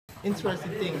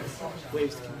interesting things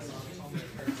waves can see.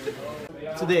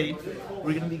 Today,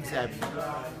 we're going to be examining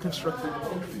constructive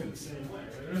interference.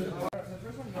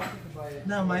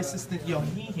 Now, my assistant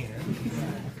Yohee here,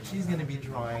 she's going to be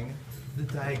drawing the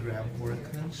diagram for a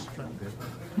constructive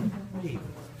wave.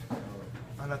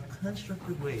 On a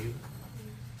constructive wave,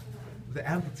 the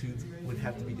amplitude would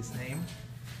have to be the same,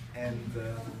 and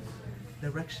the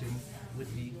direction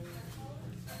would be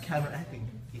counteracting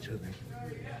each other.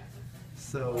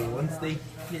 So once they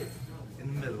hit in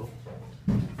the middle,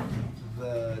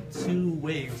 the two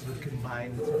waves would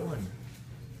combine into one,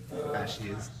 as she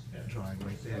is drawing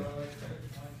right there.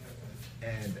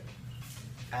 And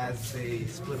as they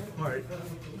split apart,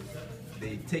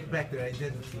 they take back their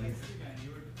identities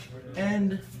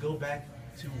and go back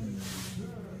to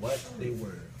what they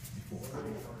were before.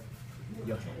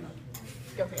 Yohee.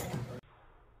 Okay.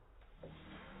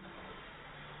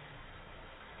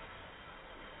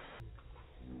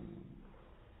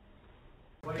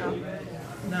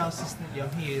 Now, Assistant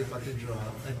Yohee is about to draw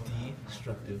a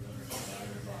destructive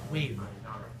wave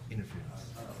interference.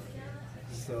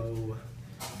 So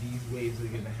these waves are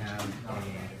going to have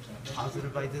a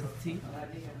positive identity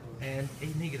and a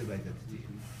negative identity.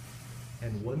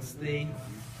 And once they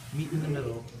meet in the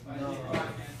middle,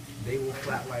 they will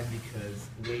flatline because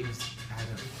waves add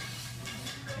up.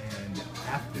 And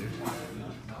after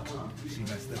she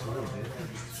messed up a little bit,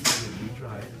 when we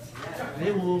draw it,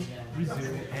 they will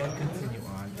resume and continue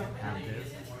on and have their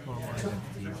normal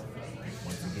identities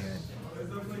once again.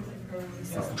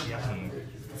 Assistant Yohee,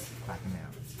 clapping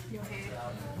out. Yohee.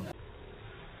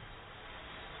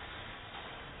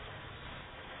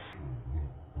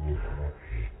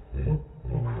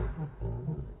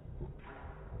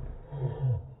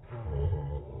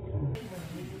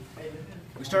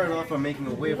 We started off by making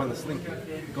a wave on the slinky,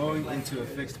 going into a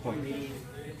fixed point.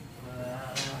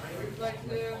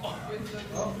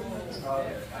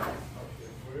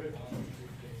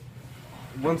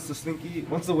 Once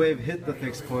the wave hit the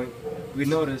fixed point, we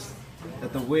noticed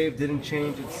that the wave didn't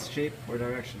change its shape or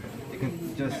direction. It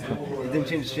didn't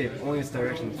change its shape, only its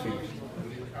direction changed.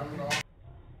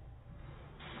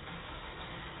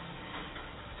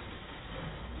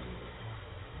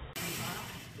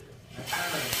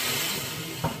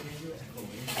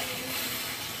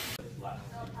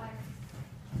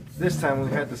 This time we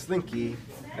had the slinky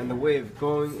and the wave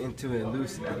going into a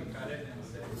loose end.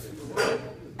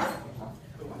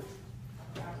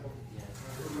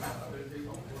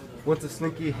 Once the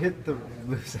slinky hit the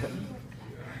loose end,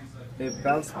 it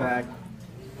bounced back,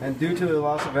 and due to the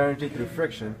loss of energy through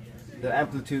friction, the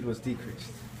amplitude was decreased.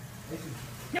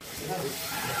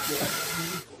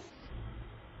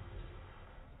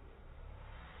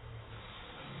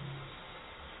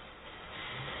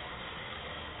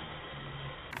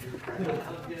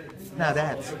 Now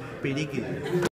that's pretty good.